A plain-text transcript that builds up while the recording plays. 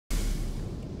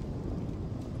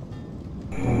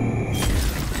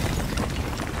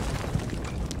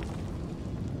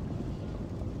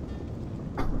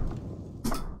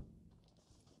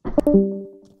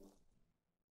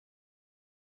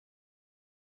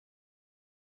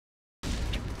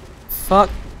Fuck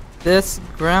this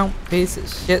ground piece of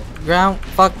shit. Ground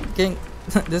fucking.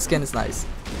 This skin is nice.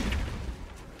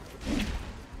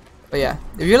 But yeah,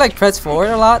 if you like press forward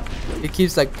a lot, it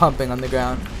keeps like pumping on the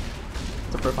ground.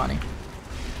 Super funny.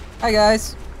 Hi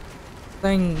guys,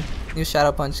 playing new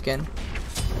Shadow Punch skin.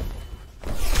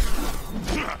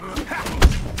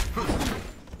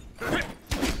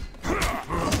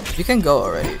 You can go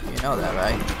already, you know that,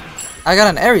 right? I got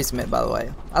an Aries mid, by the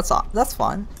way. That's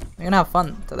fun. We're gonna have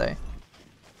fun today.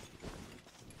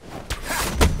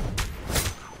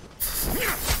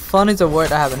 Fun is a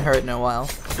word I haven't heard in a while.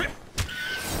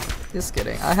 Just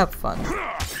kidding. I have fun.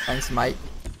 Thanks, Mike.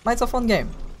 Mike's a fun game.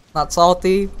 Not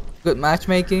salty. Good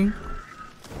matchmaking.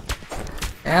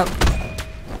 Yep.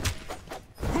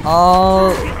 All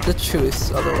the truths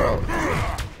of the world.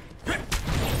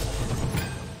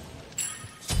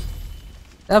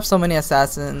 I have so many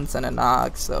assassins and a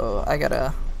Nox, so I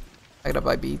gotta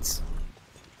buy beats.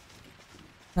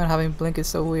 Not having blink is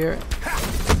so weird.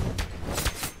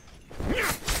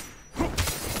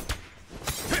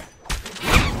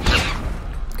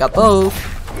 Got both.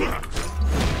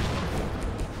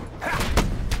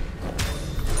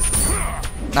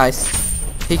 Nice.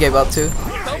 He gave up too.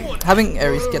 Having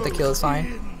Ares get the kill is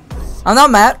fine. I'm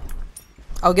not mad.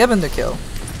 I'll give him the kill.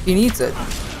 He needs it.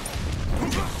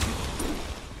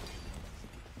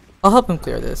 I'll help him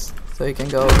clear this so he can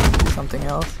go do something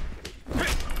else.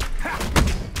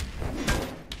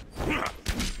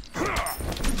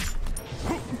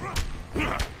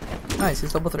 Nice,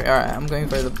 he's level 3. Alright, I'm going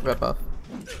for the red buff.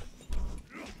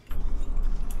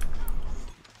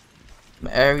 I'm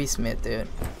Ares mid, dude.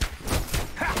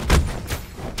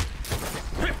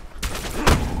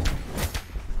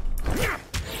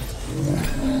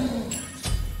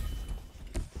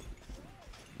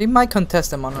 He might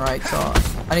contest him on right, so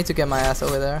I need to get my ass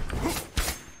over there.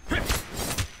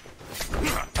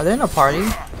 Are they in a party?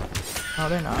 No,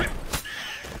 they're not.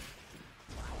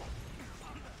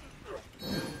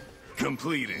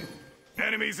 Completed.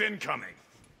 Enemies incoming.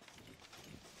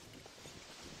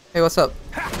 Hey, what's up?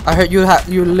 I heard you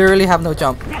literally have no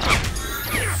jump.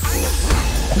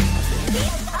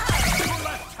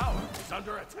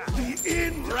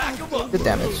 Good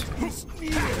damage.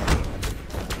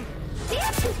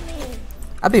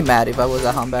 I'd be mad if I was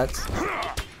at Humbats.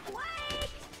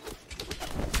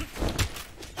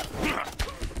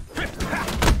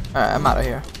 Alright, I'm out of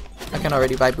here. I can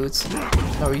already buy boots.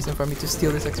 No reason for me to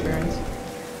steal this experience.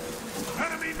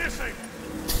 Enemy missing.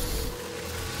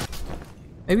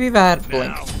 Maybe if I had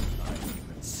blink.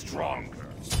 Stronger.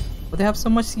 But they have so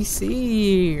much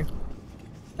CC.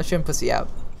 I shouldn't pussy out.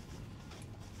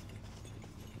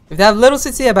 If they have little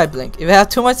CC, I buy blink. If they have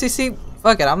too much CC,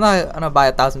 fuck it. I'm not gonna buy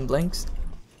 1,000 blinks.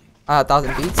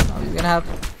 1,000 beats. I'm just gonna have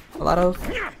a lot of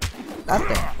that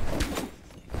thing.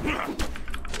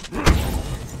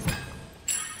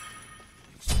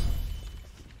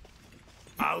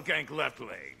 I'll gank left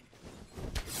lane.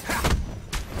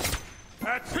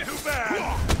 That's too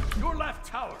bad. Your left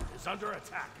tower is under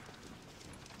attack.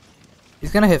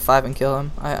 He's gonna hit 5 and kill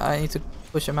him. I need to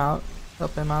push him out,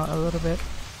 help him out a little bit.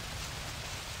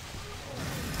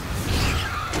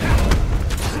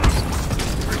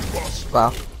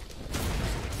 Wow.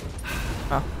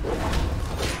 Oh.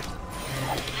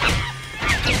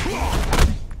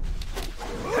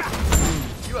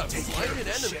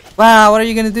 Wow, what are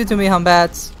you gonna do to me,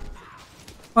 Humbats?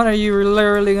 What are you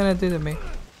literally gonna do to me?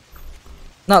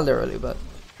 Not literally, but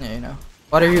yeah, you know.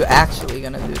 What are you actually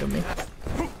gonna do to me?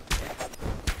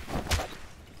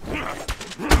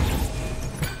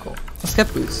 Cool. Let's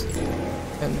get boots.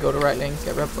 And go to right lane,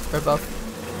 get red buff.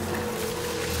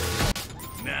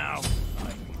 Now I'm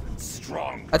even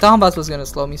stronger. I thought Humbats was gonna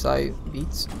slow me, so I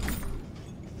beats.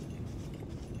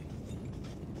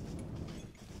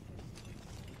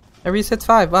 Every hit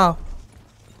 5, wow.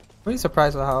 Really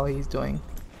surprised with how he's doing.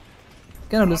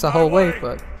 Gonna lose the whole wave,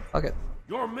 but fuck it.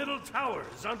 Your middle tower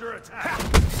is under attack.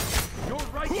 Your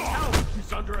right tower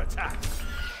is under attack.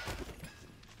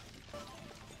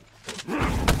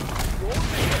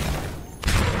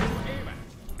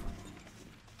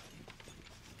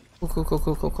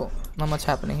 Cool. Not much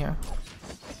happening here.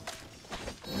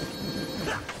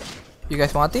 You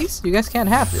guys want these? You guys can't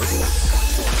have this.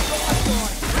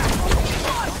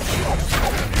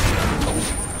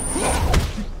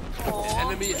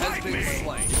 Enemy has been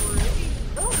slain.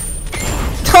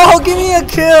 Oh, give me a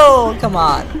kill! Come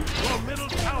on.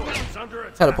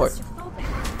 Teleport.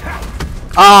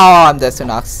 Oh, I'm dead to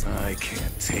Nox. I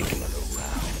can't take another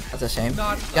round. That's a shame.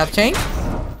 You have chain?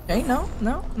 Chain? No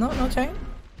chain.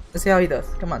 Let's see how he does.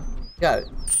 Come on. Got it.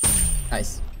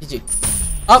 Nice. GG.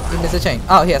 Oh, he missed a chain.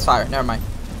 Oh, he has fire. Never mind.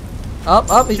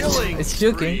 Up, he's Killing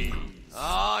juking. spree.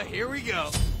 Ah, here we go.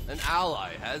 An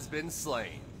ally has been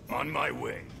slain. On my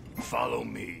way. Follow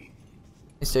me.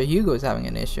 Mr. Hugo's having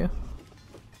an issue.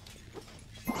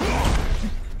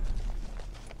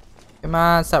 Come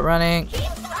on, stop running.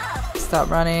 Stop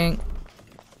running.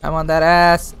 I want that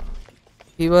ass.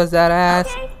 He was that ass.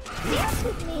 Okay, dance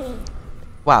with me.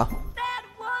 Wow. That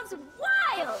was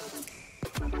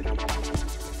wild.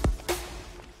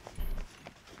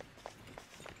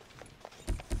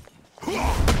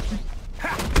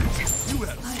 You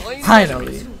have slain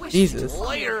Finally. enemies. Jesus.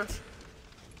 Later.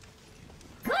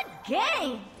 Good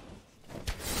game.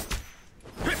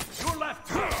 Your left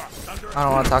tower is under I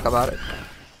don't want to talk about it.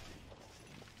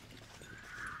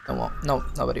 No,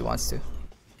 nobody wants to.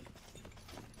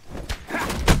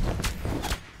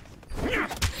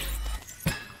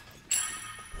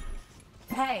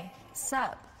 Hey,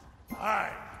 sup?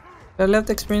 Hi. Did I left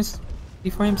experience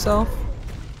for himself?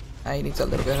 He needs a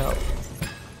little bit of help.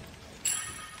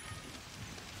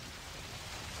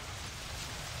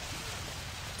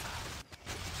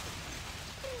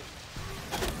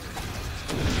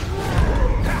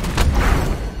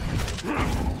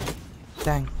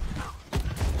 Dang.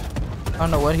 I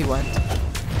don't know where he went.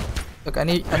 Look, I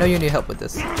know you need help with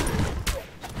this.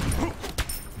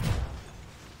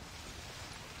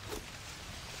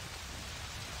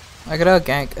 I gotta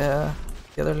gank the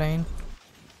other lane.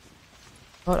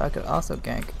 But I could also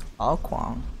gank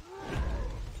Alquang.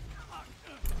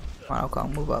 Come on,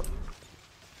 Alquang, move up.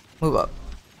 Move up.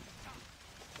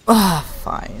 Ah,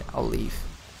 fine, I'll leave.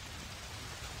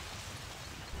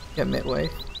 Get midway.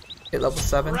 Hit level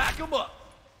 7. Rack 'em up.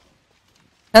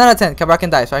 10 out of 10, come back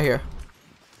and dice right here.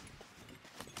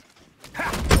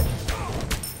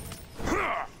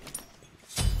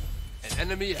 An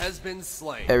enemy has been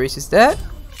slain. Ares is dead.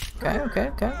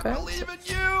 Okay. Believe in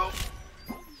you.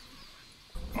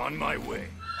 On my way.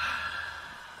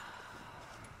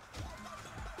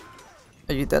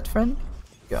 Are you dead, friend?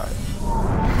 Got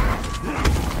it.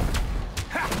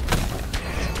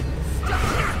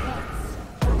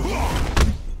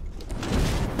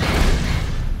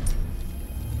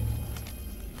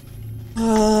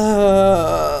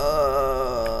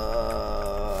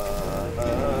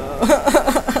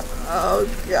 Oh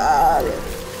god.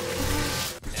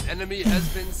 An enemy has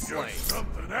been slain.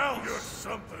 Something else. You're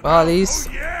something Well, at least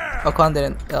yeah. Ocon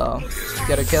didn't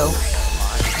get a kill.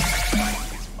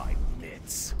 My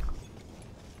mitts.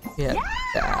 Yeah,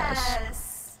 dash.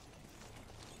 Yes.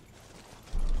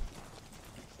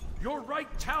 Your right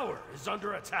tower is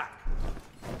under attack.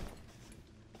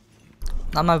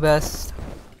 Not my best.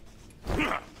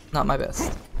 Not my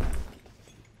best.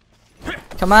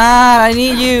 Come on, I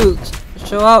need you.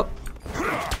 Show up.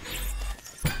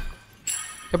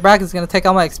 Kabrak is gonna take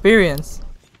all my experience.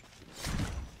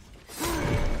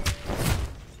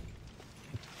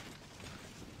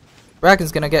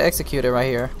 Braken's gonna get executed right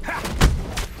here.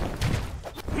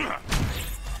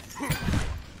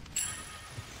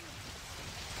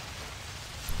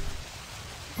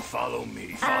 Follow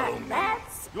me. Follow me.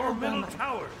 That's Your middle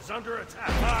tower is under attack.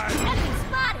 enemy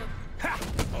spotted.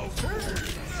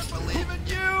 Believe in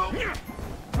you.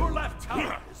 Your left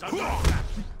tower is under attack.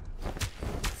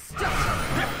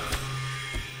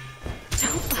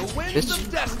 The winds Bitch.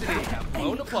 of destiny have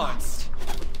blown upon.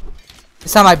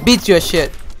 This time I beat your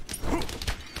shit.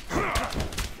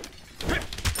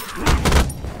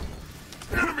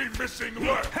 Enemy missing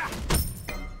work.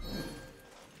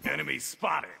 Enemy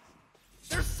spotted.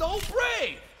 They're so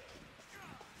brave.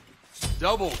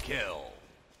 Double kill.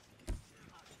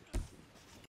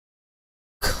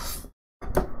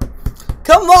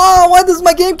 Come on, why does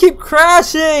my game keep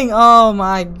crashing? Oh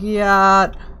my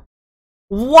god.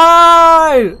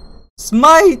 Why?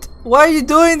 Smite, why are you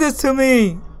doing this to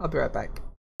me? I'll be right back.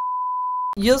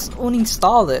 You just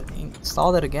uninstalled it.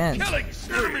 Installed it again. Killing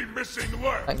enemy missing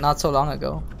work. Like not so long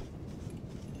ago.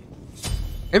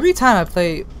 Every time I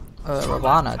play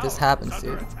Ravana, this happens,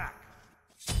 Under dude. attack.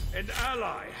 An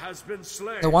ally has been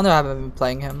slain. No wonder I haven't been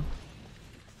playing him.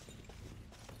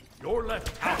 Your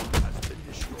left tower has been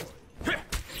destroyed.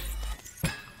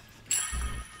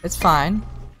 It's fine.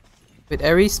 With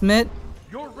Ares Smith,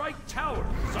 Your right tower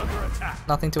is under attack.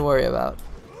 nothing to worry about.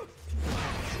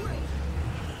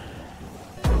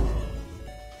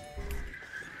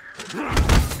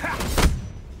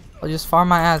 I'll just farm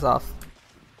my ass off.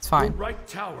 It's Your fine. right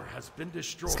tower has been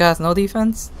destroyed. This guy has no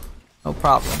defense? No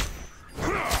problem.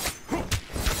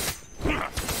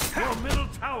 Your middle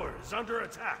tower is under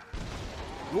attack.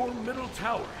 Your middle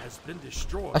tower has been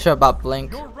destroyed. I should about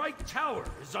blink. Your right tower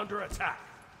is under attack.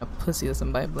 A pussy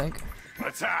doesn't bite blink.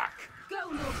 Attack.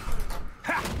 Go,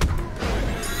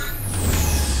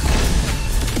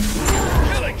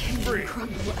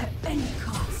 crumble at any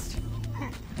cost.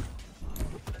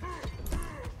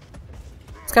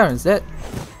 Skyrim's dead.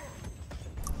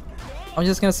 I'm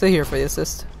just gonna sit here for the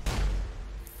assist.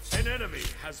 An enemy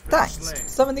has been Thanks. slain.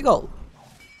 70 gold.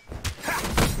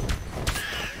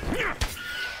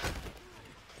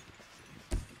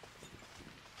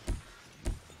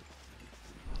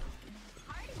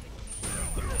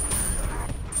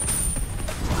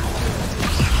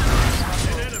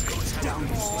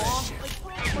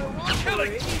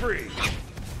 Killing spree.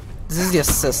 This is the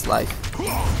assist life.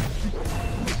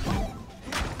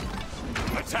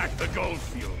 Attack the Gold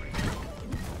Fury.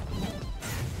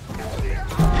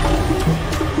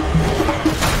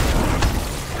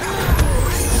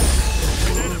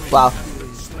 Wow.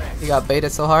 You got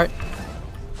baited so hard.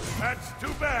 That's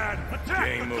too bad. Attack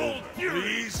Game the Gold over, Fury.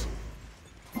 please.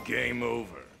 Game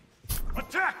over.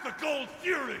 Attack the Gold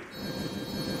Fury.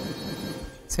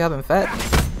 See, I've been fed.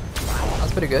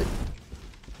 That's pretty good.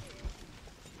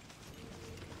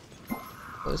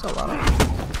 Oh, there's a lot of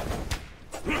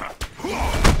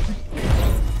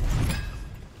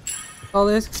all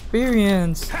this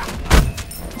experience.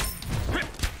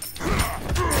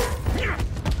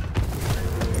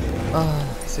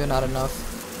 Still not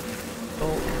enough.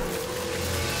 Oh,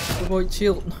 avoid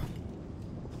shield.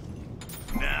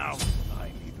 Now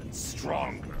I'm even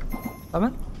stronger.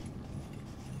 Lemon?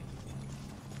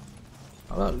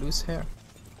 How about loose hair?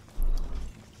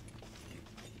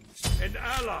 An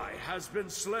ally has been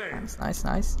slain. Nice,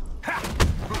 nice.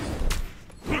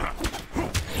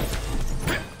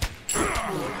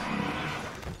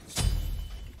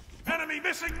 Enemy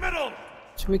missing middle.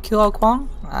 Should we kill Al Kwang?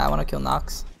 I want to kill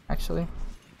Nox, actually.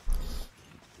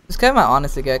 This guy might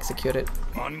honestly get executed.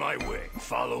 On my way.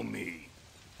 Follow me.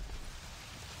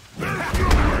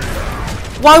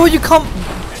 Why would you come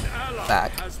An ally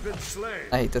back? has been slain.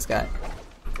 I hate this guy.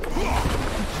 On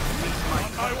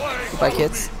my way. Goodbye,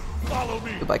 kids. Follow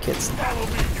me. Goodbye, kids. Follow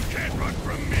me. You can't run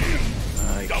from me.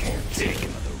 I can't take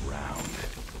another round.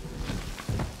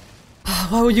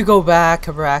 Why would you go back,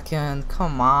 Bracken?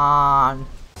 Come on.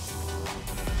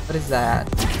 What is that?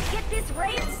 Get this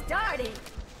raid started.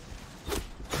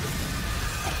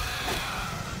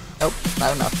 Nope,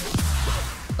 not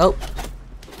enough. Nope.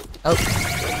 Nope.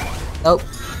 Nope.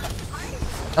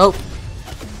 Nope.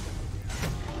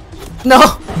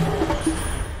 No!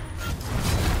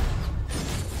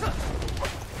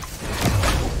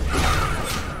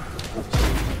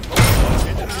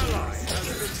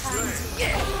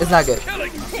 It's not good.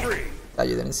 Killing spree. Thought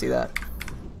you didn't see that.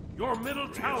 Your middle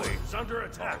tower is under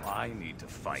attack. All I need to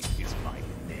fight is my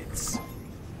mitts.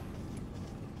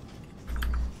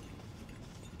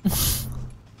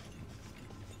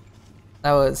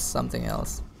 That was something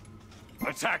else.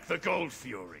 Attack the Gold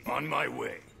Fury. On my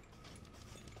way.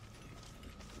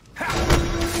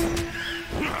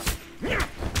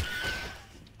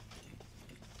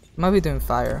 Might be doing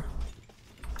fire.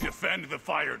 Defend the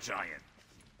fire giant.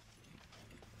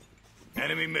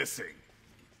 Enemy missing.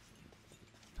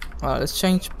 Alright, let's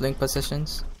change blink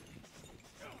positions.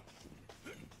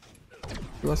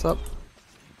 See what's up?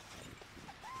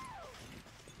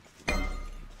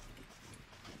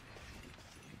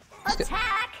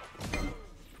 Attack!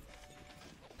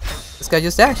 This guy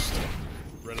just dashed.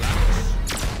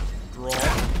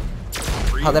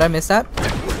 How did I miss that?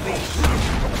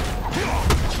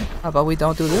 How about we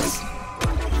don't do this?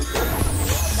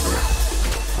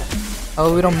 How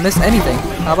about we don't miss anything?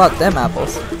 How about them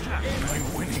apples? My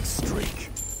winning streak.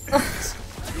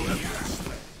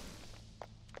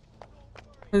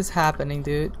 What is happening,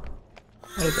 dude?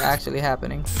 What is actually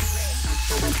happening?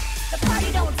 The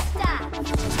party don't stop.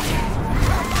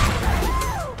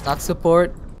 Knock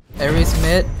support, Ares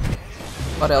mid.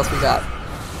 What else we got?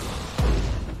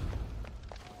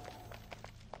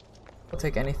 I'll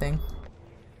take anything.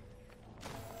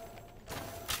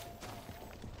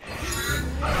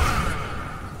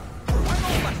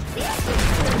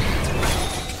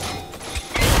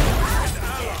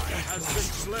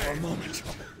 For a moment.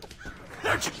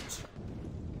 Legends.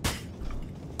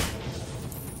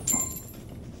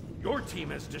 Your team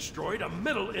has destroyed a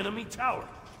middle enemy tower.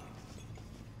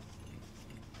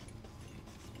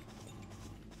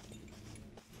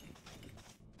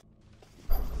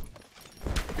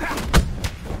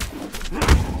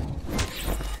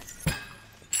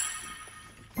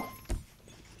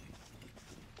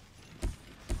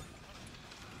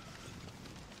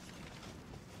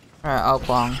 Alright, Al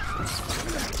Kwang.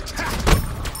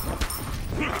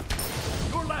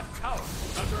 Your left tower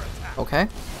is under attack. Okay.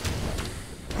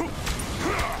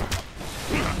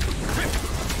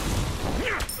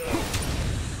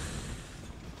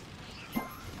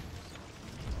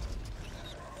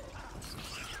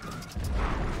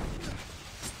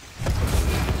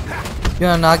 You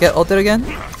wanna not get ulted again?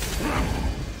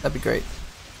 That'd be great.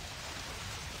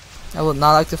 I would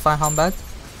not like to find Hombat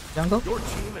jungle. Your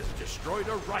team has destroyed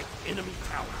a right enemy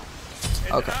tower.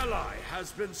 An Okay. ally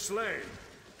has been slain.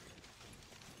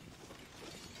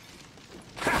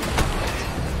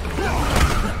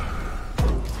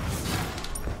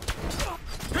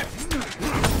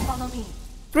 Follow me.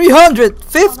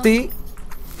 350.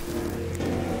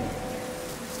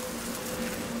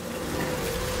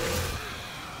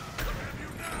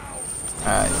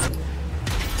 Alright.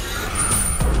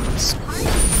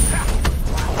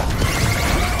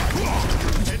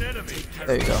 An enemy has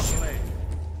There you been go. slain.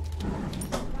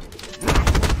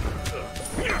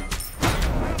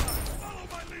 Follow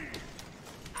my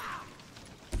lead.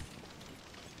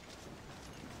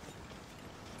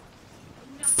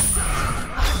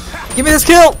 Give me this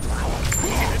kill!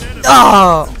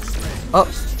 Oh! Oh.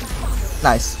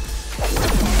 Nice.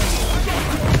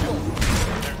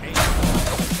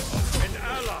 An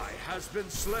ally has been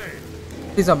slain.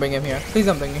 Please don't bring him here. Please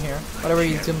don't bring him here. Whatever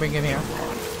you do, bring him here.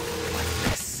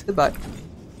 Goodbye.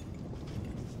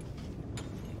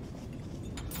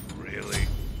 Really?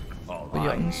 All I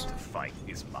Youngs. need to fight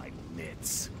is my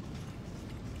mitts.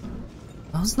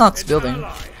 How's Nox An building?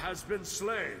 ally has been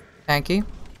slain. Tanky.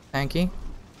 Tanky.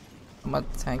 I'm at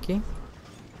tanky.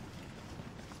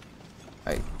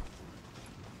 Right.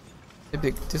 It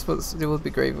would be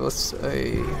great if it was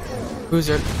a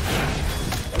cruiser.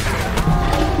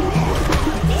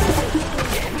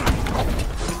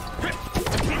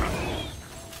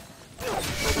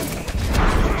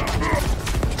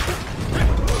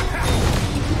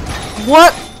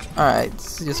 What? Alright,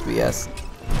 it's just BS.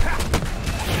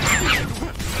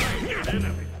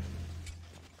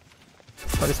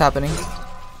 What is happening?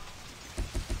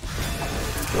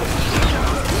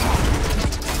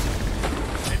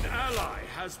 An ally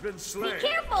has been slain.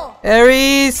 Careful!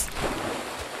 Ares!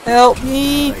 Help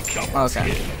me!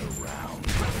 Okay.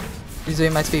 He's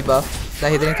doing my speed buff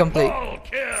that he didn't complete. Double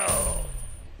kill.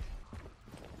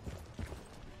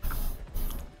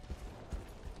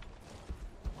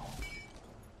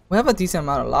 We have a decent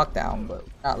amount of lockdown, but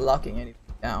we're not locking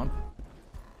anything down.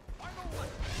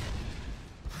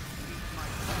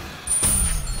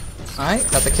 Alright,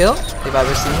 got the kill. If I've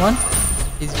ever seen one.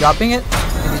 He's dropping it.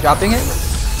 Is he dropping it?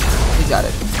 He got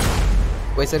it.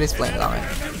 Wasted his flame. Alright.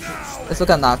 Let's look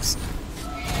at Nox.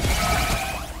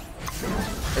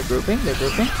 They're grouping. They're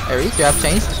grouping. Ares, you have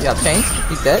chains. You have chains.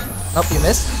 He's dead. Nope, you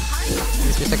missed.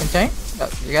 Use your second chain. Oh,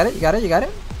 you got it. You got it. You got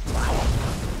it.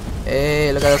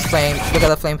 Hey, look at the flame. Look at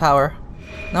the flame power.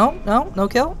 No, no, no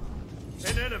kill.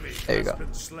 An enemy There you has go.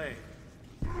 been slain.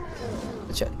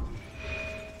 Good shit.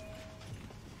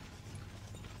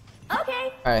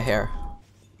 Okay. Alright, here.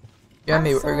 You and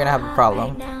me, we're gonna have a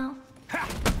problem. Right now.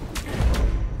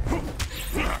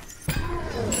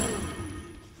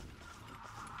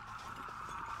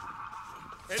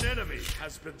 An enemy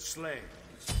has been slain.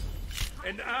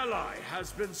 An ally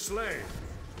has been slain.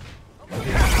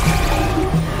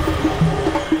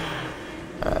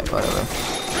 Alright, whatever.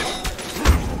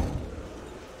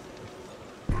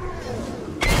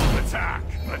 Attack!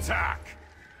 Attack!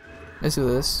 Let's do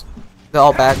this. They're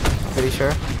all back, I'm pretty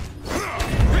sure.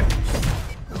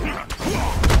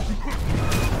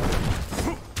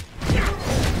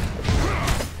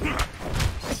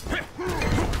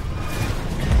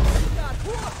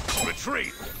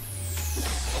 Retreat!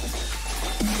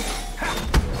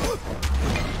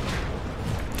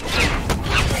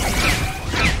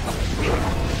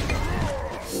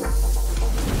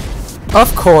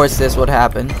 Of course this would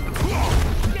happen.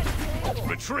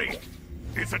 Retreat!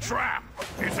 It's a trap!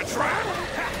 It's a trap!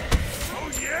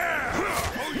 Oh yeah!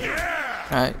 Oh yeah!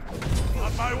 Alright.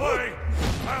 On my way!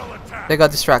 I'll attack! They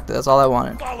got distracted, that's all I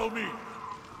wanted. Follow me!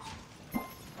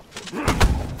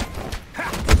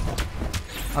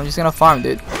 I'm just gonna farm,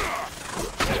 dude.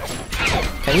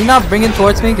 Can you not bring it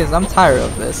towards me? Because I'm tired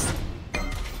of this.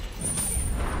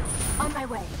 On my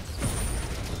way.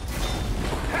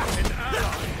 An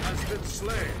ally has been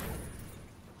slain.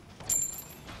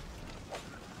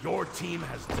 Your team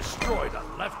has destroyed a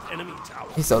left enemy tower.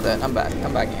 He's so dead. I'm back.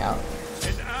 I'm backing out.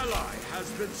 An ally has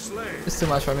been slain. It's too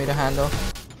much for me to handle.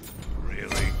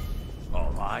 Really?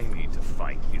 All I need to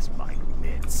fight is my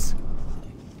mitts.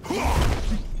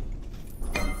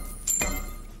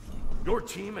 Your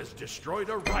team has destroyed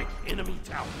a right enemy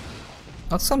tower.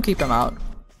 Let's come keep him out.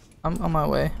 I'm on my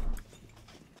way.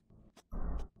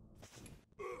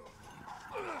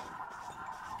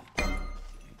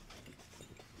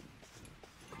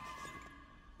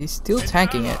 He's still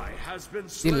tanking it. Ally has been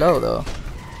He's slain. low though.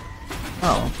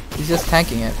 Oh, he's just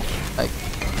tanking it. Like,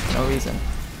 no reason.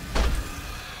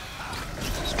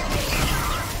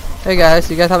 Hey guys,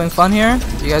 you guys having fun here?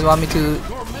 Do you guys want me to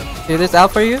do this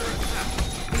out for you?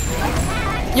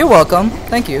 You're welcome.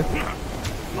 Thank you.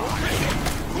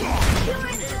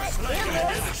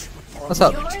 What's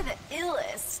up? You're the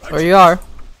illest. Where you are?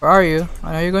 Where are you?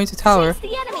 I know you're going to tower.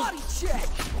 The enemy.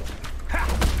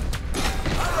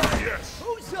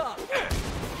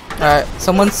 Alright,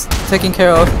 someone's taking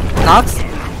care of Nox.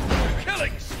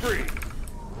 Killing spree.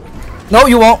 No,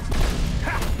 you won't.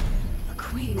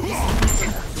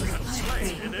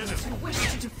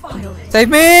 Save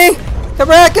me!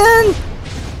 Kabrakan!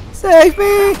 Save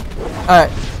me! Alright.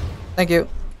 Thank you.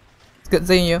 It's good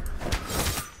seeing you.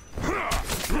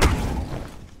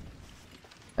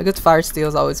 A good fire steal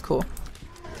is always cool.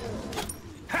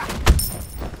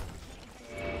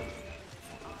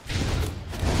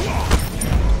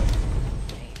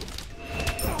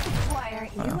 Why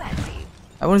aren't you happy?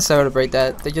 I wouldn't celebrate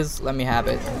that. They just let me have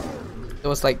it. It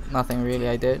was like nothing really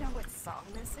I did. You know what song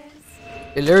this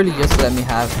is? They literally just let me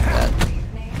have that.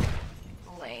 Name?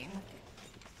 Lame.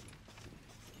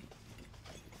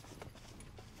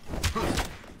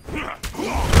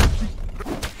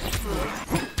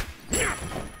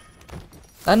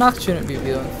 That Nox shouldn't be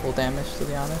dealing full damage, to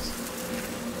be honest.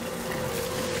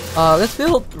 Let's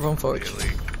build Runeforge.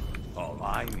 Really? All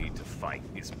I need to fight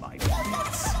is my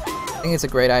weakness. I think it's a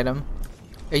great item.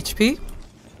 HP,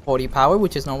 40 power,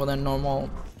 which is normal than normal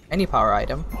any power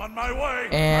item, On my way.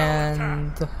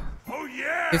 and Oh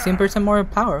yeah. 15% more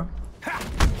power.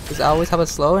 Because I always have a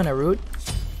slow and a root.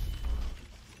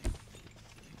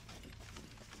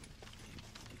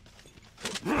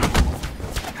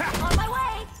 On my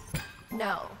way.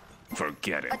 No.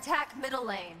 Forget it. Attack middle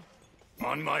lane.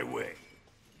 On my way.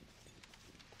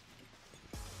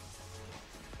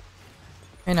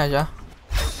 Hey Naja,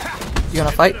 you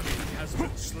gonna fight? Has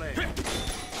been slain.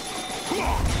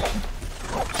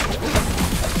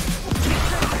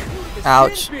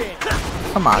 Ouch.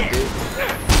 Come on, dude.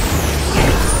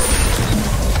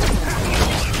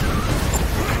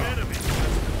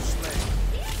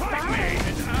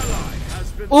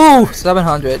 Ooh,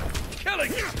 700.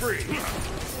 Killing spree.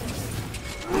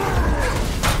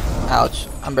 Ouch.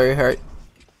 I'm very hurt.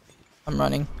 I'm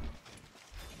running.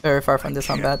 Very far from the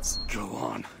combats. Go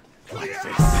on. Like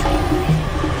this.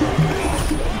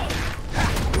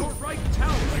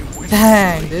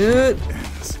 Dang, dude.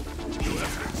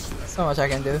 So much I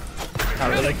can do. Not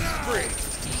really.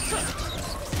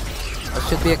 That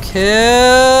should be a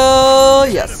kill.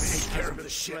 Yes. Has been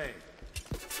slain.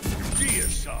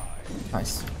 Deicide.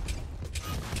 Nice.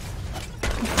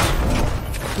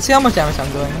 You see how much damage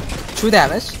I'm doing? True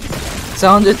damage.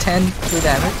 710 true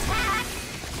damage.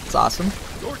 It's awesome.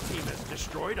 Your team has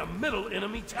destroyed a middle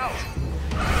enemy tower.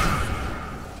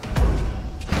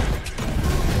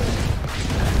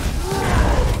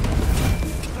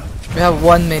 We have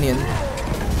one minion.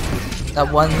 That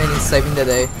one minion saving the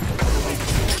day. An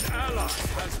ally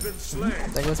has been slain.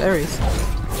 There goes Ares.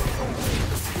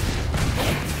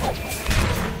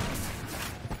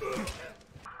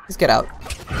 Just get out.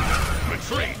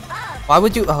 Retreat. Why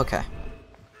would you? Oh, okay.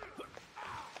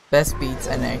 Best beats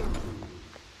NA.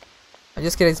 I'm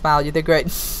just kidding, Smile. You did great.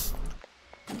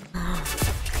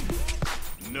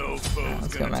 No foe's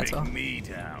Let's go, gonna Maxwell. take me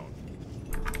down.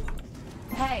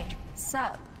 Hey,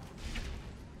 sup?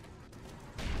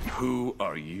 Who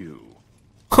are you?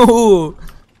 Ooh.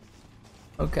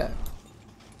 Okay.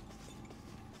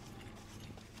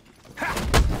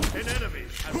 An enemy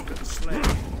has been slain.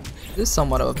 This is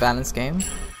somewhat of a balanced game.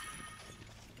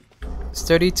 It's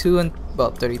 32 and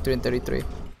well, 33 and 33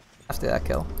 after that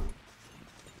kill.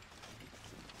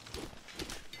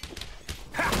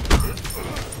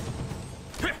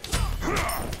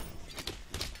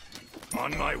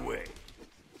 On my way.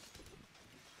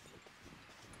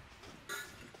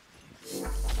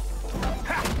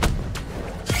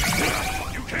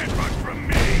 You can't run from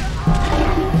me.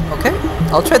 Okay,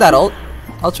 I'll trade that ult.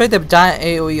 I'll trade the giant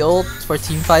AoE ult for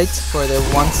team fights for the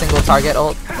one single target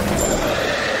ult.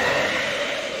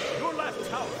 Your left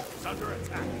tower is under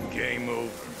attack. Game over.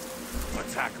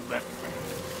 Attack left.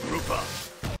 Group up.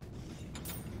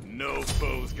 No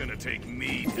foe's gonna take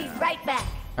me Be down. right back.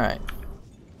 Alright,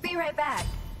 Be right back.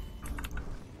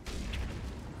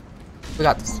 we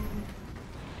got this.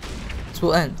 This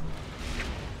will end.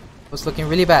 It was looking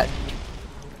really bad,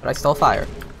 but I stole fire.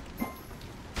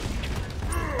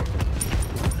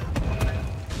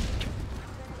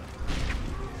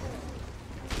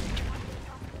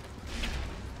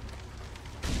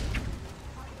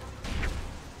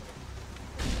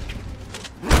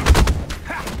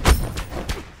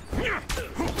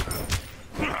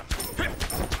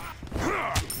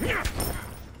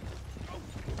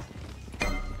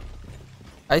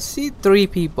 I see 3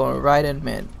 people right in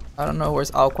mid. I don't know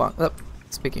where's Alquan. Oh,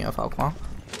 speaking of Alquan.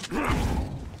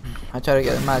 I try to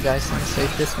get the Magi in a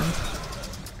safe distance.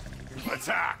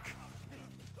 Attack!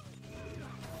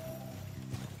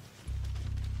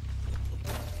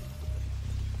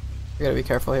 You gotta be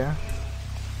careful here.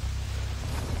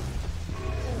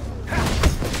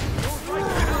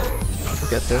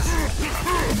 Get this.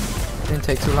 Didn't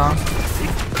take too long.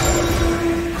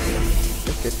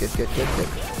 Good.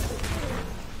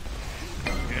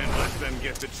 And let them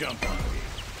get the jump on me.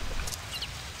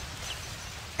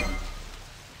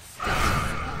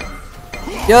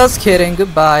 Just kidding.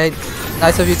 Goodbye.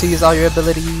 Nice of you to use all your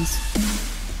abilities.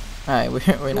 Alright,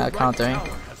 we're not countering.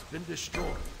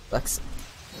 Flex.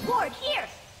 Ward here.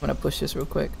 I'm gonna push this real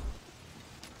quick.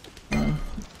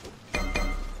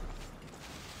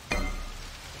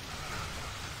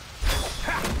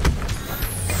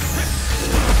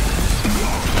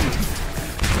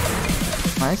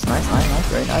 Nice,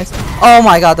 very nice. Oh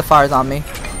my god, the fire's on me.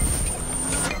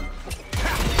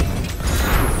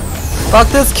 Fuck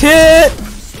this kid!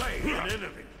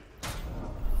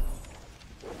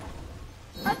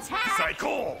 Attack.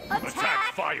 Cycle!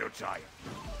 Attack fire giant!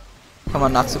 Come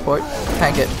on, knock support.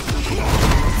 Tank it.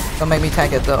 Don't make me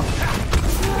tank it though.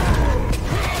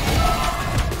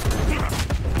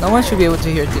 No one should be able to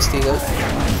hear Justigo.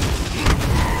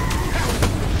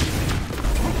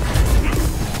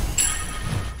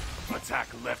 Attack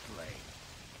left lane.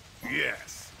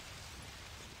 Yes.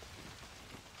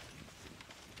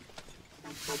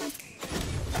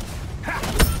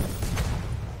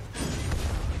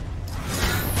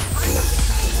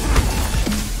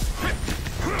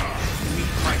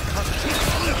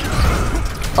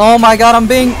 Oh my god, I'm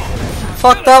being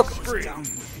fucked up.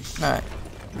 Alright.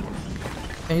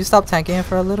 Can you stop tanking it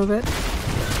for a little bit?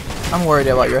 I'm worried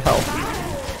about your health.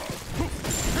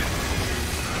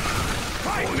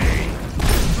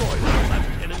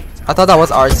 I thought that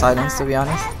was our silence, to be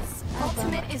honest.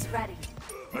 Ultimate is ready.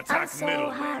 Attack I'm so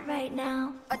middle hot right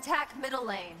now. Attack middle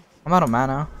lane. I'm out of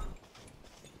mana.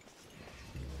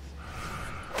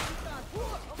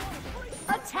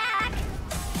 Attack.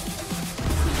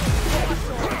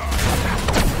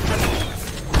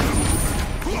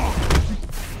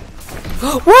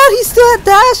 What? He still had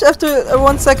dash after a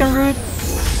 1 second root?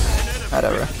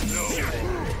 Whatever.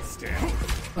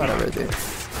 Whatever, dude.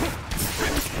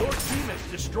 Your team has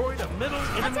destroyed a middle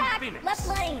enemy Attack. Phoenix. Left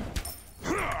lane.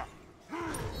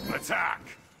 Attack!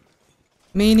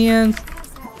 Minions.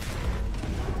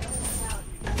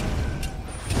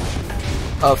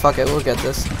 Oh fuck it, we'll get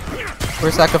this.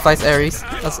 We're sacrifice Ares.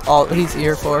 That's all he's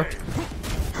here for.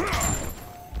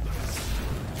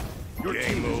 Your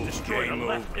team has destroyed a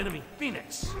left enemy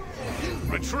Phoenix.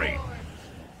 Retreat!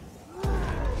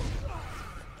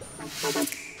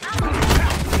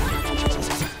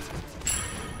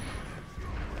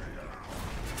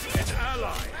 An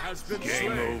ally has been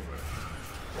Game slain. over.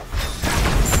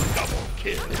 Double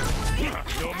kill.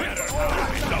 No matter how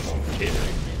many double kill,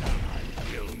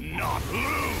 you'll not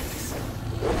lose.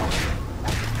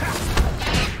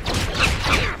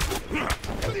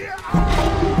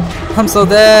 I'm so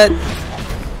dead.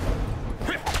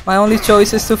 My only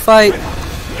choice is to fight.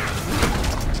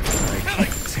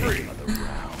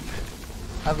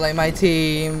 I blame my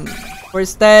team. We're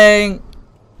staying.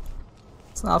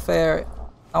 It's not fair.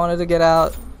 I wanted to get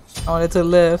out. I wanted to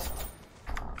live.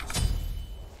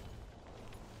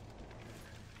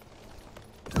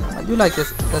 I do like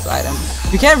this item.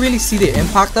 You can't really see the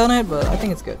impact on it, but I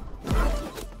think it's good.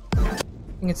 I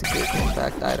think it's a good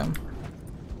impact item.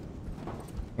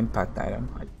 Impact item.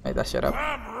 I made that shit up.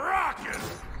 I'm rocking!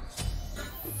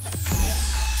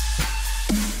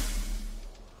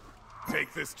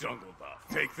 Take this jungle buff.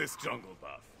 Take this jungle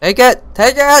buff. Take it!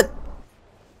 Take it!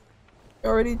 You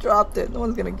already dropped it. No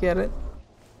one's gonna get it.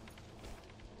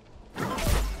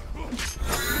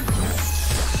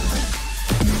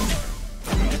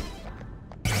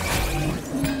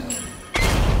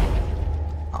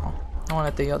 Oh, I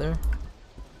wanted the other.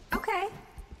 Okay.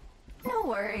 No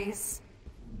worries.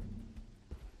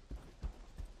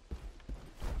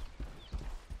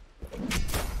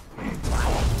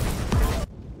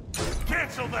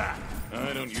 Cancel that!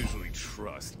 I don't usually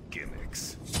trust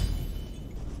gimmicks.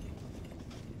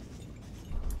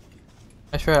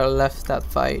 I should have left that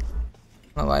fight. I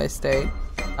don't know why I stayed.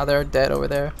 Now they're dead over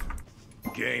there.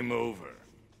 Game over.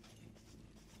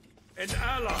 An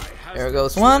ally has There been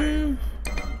goes slain. one.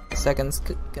 Second's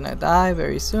gonna die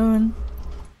very soon.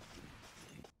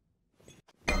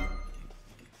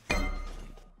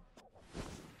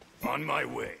 On my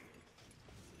way.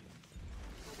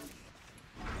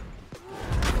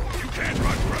 You can't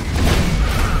run from me.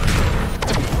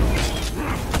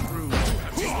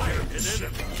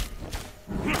 push.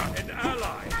 An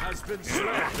ally has been slain.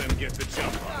 Let them get the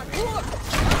jump on me.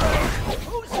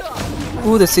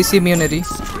 Ooh, the CC immunity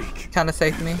kind of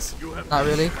saved me. Not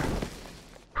really.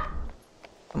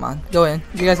 Come on, go in.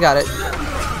 You guys got it.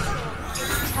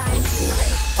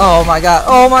 Oh my god.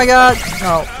 Oh my god.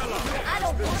 No.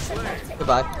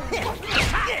 Goodbye.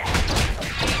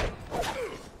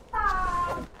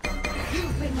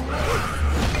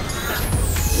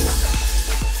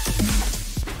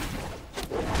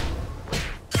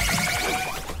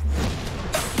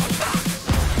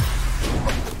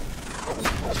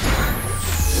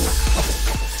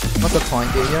 What's the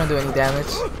point, dude? You don't do any damage.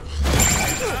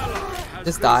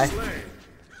 Just die.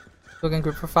 Looking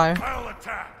group for fire. I'll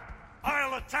attack.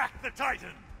 I'll attack the Titan.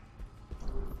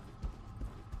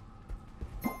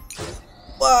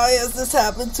 Why has this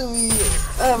happened to me?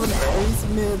 I have an Ares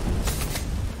mid.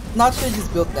 Not sure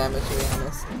just built damage, to be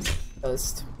honest.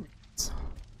 Just.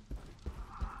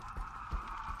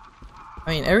 I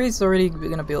mean, Ares is already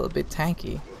gonna be a little bit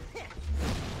tanky.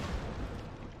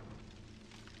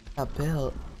 That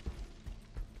build.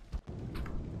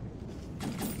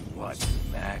 What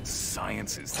mad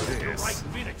science is this? Right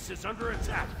Phoenix is under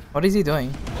attack. What is he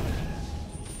doing?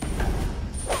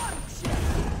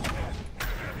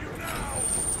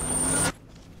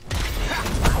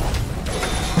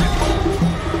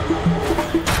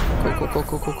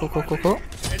 Cool. An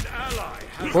ally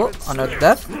has Cool. been Another slain.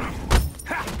 death.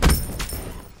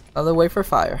 Another way for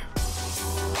fire.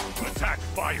 Attack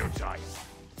fire giant.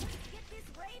 Get this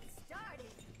raid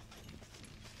started.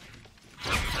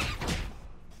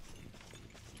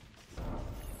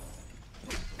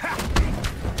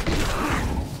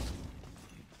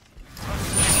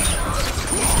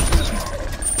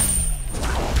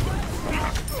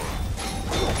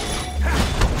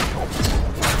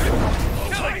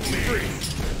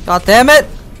 God damn it!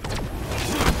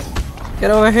 Get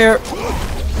over here. I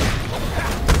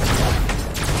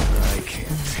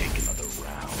can't take another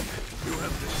round.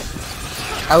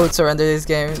 I would surrender this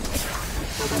game.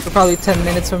 We're probably 10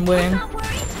 minutes from winning. Don't worry,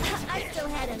 I still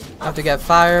had him. I have to get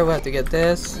fire, we have to get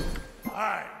this.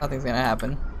 Aye. Nothing's gonna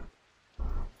happen.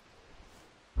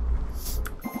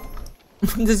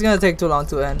 This is gonna take too long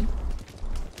to end.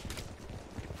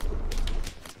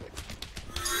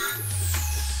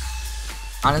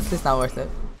 Honestly, it's not worth it.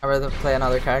 I'd rather play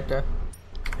another character.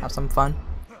 Have some fun.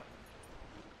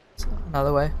 So,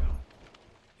 another way.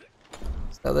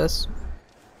 Sell this.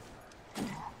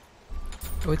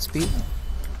 With speed.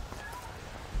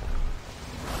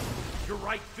 Your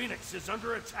right Phoenix is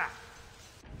under attack.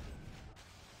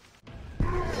 We're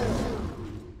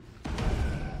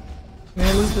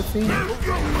gonna lose the fiend.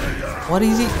 What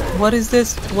is he? What is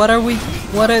this? What are we?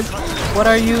 What are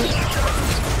you?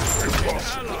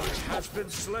 Has been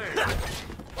slain.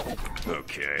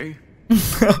 Okay.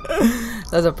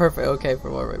 That's a perfect okay for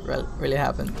what really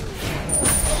happened.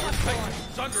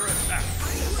 It's under attack.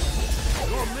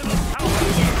 Your middle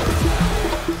tower.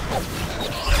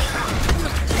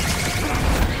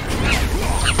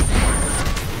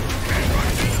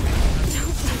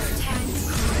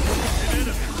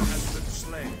 Has been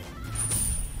slain.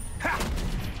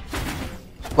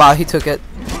 Wow, he took it.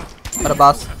 What a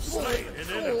boss. Slain an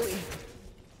enemy.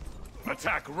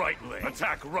 Attack right lane.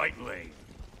 Attack right lane.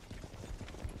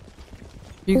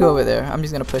 You go over there. I'm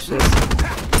just gonna push this.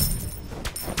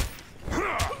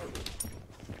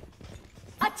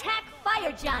 Attack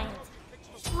fire giant.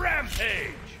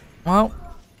 Rampage. Well,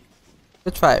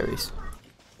 let's try Ares.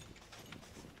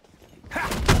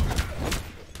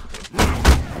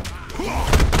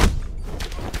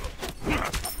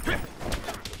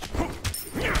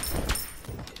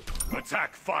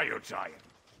 Attack fire giant.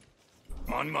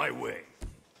 On my way.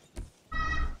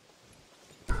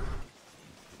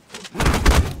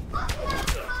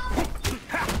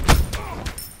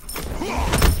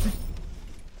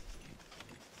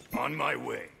 On my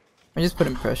way. I'm just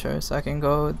putting pressure so I can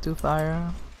go do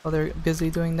fire while they're busy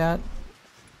doing that.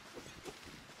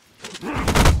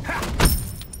 I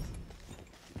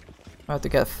have to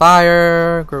get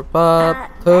fire, group up,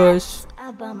 push, That's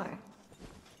a bummer.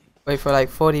 wait for like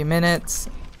 40 minutes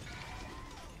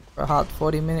for a hot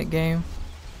 40-minute game.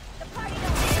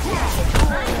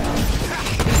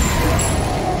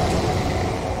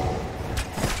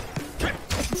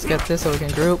 Let's get this so we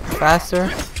can group faster.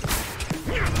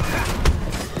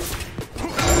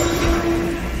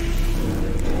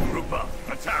 Group up.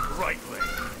 Attack right lane.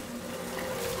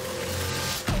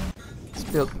 Let's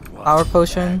build power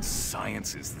potion. What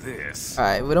science is this?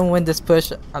 Alright, we don't win this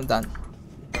push, I'm done.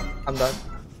 I'm done.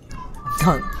 I'm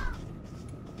done.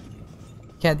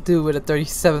 Can't do with a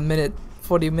 37-minute,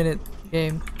 40-minute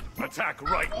game. Attack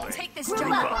right lane. Take this Group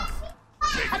jump up. off.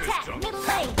 Take this Attack jump. middle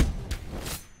lane.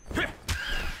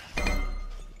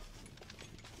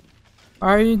 Why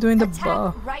are you doing the Attack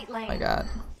buff? right lane. Oh my god.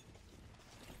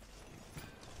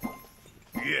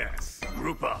 Yes.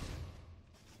 Group up.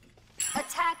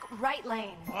 Attack right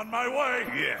lane. On my way.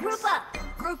 Yes. Group up.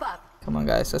 Group up. Come on,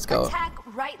 guys, let's go. Attack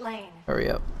right lane. Hurry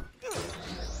up.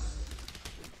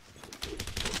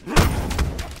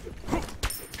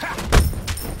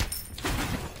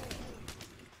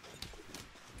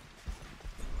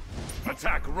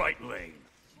 Attack right lane.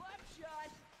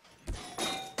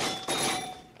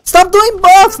 Stop doing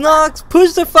buffs, Nox!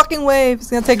 Push the fucking wave. It's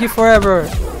gonna take you forever.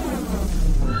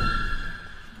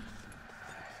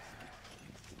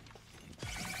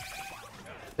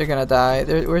 They're gonna die.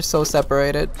 We're so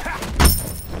separated.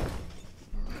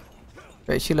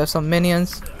 Wait, she left some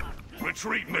minions.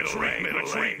 Retreat middle lane.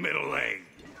 Retreat middle lane.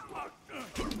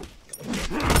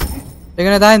 They're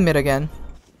gonna die in mid again.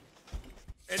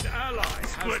 An ally has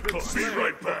Split been course. Be slain.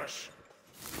 right back.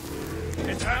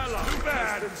 An ally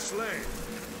has been slain.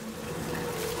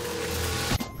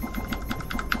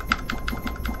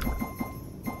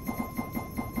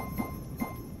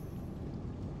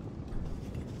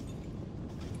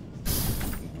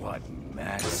 What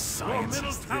mad Your science middle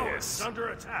is tower is this? under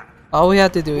attack. All we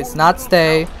have to do is not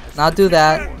stay, not do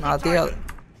that, not the other.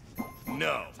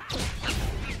 No.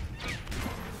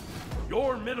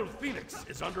 Your middle phoenix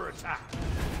is under attack.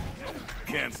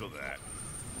 Cancel that.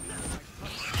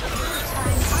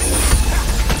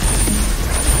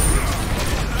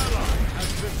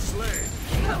 Has been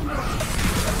slain.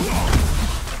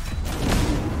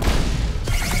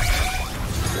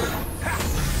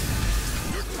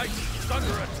 Your titan is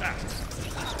under attack.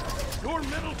 Your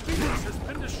middle phoenix has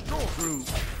been destroyed.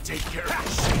 Take care of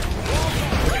this